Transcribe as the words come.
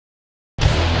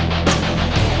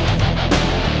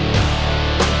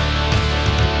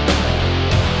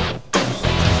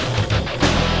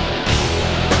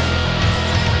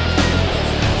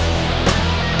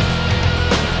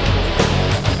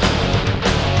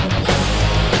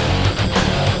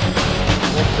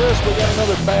this, we got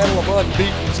another battle of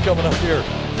unbeatens coming up here.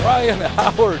 Ryan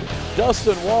Howard,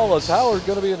 Dustin Wallace. Howard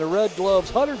going to be in the red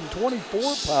gloves, 124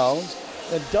 pounds,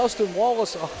 and Dustin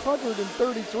Wallace,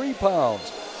 133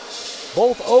 pounds.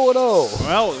 Both 0-0.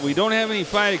 Well, we don't have any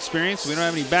fight experience. We don't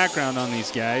have any background on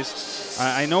these guys.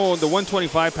 I know the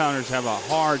 125-pounders have a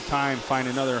hard time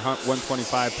finding another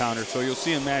 125-pounder, so you'll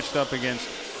see them matched up against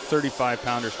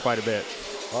 35-pounders quite a bit.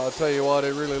 I'll tell you what,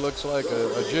 it really looks like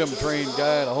a gym-trained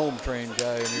guy and a home-trained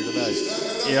guy in here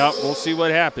tonight. Yeah, we'll see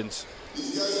what happens.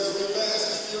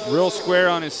 Real square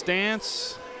on his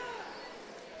stance.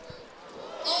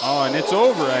 Oh, and it's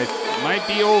over. It might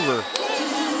be over.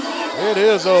 It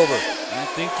is over. I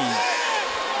think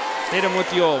he hit him with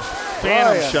the old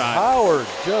phantom Ryan shot. Howard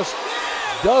just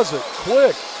does it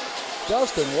quick.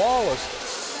 Dustin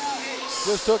Wallace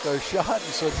just took a shot and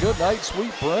said, good night,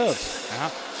 sweet prince.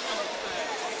 Yeah.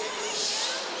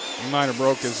 He might have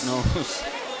broke his nose.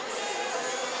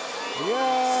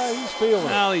 Yeah, he's feeling it.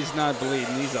 Well, he's not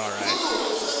bleeding. He's all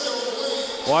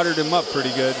right. Watered him up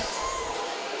pretty good.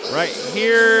 Right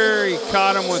here, he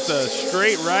caught him with a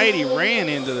straight right. He ran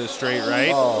into the straight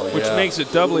right, which makes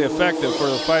it doubly effective for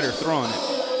the fighter throwing it.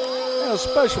 Yeah,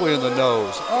 especially in the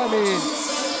nose. I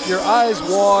mean, your eyes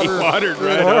water. He watered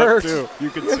right up, too.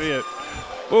 You can see it.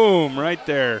 Boom, right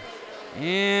there.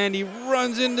 And he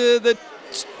runs into the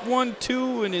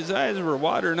 1-2, and his eyes were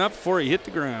watering up before he hit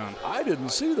the ground. I didn't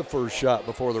see the first shot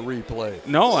before the replay.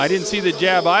 No, I didn't see the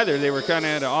jab either. They were kind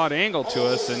of at an odd angle to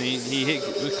us, and he hit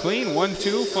was clean.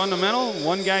 1-2, fundamental.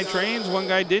 One guy trains, one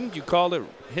guy didn't. You called it,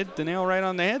 hit the nail right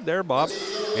on the head there, Bob.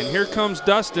 And here comes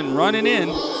Dustin running in.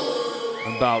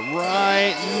 About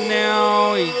right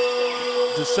now, he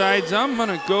decides, I'm going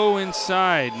to go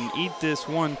inside and eat this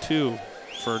 1-2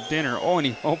 for dinner. Oh, and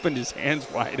he opened his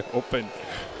hands wide open.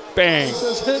 Bang. He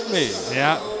says, hit me.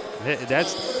 Yeah,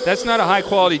 that's not a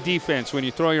high-quality defense when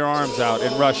you throw your arms out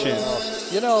and rush in.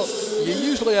 You know, you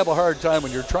usually have a hard time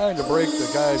when you're trying to break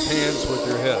the guy's hands with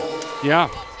your head. Yeah.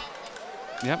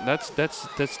 Yep,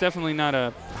 that's definitely not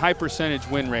a high percentage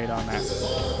win rate on that.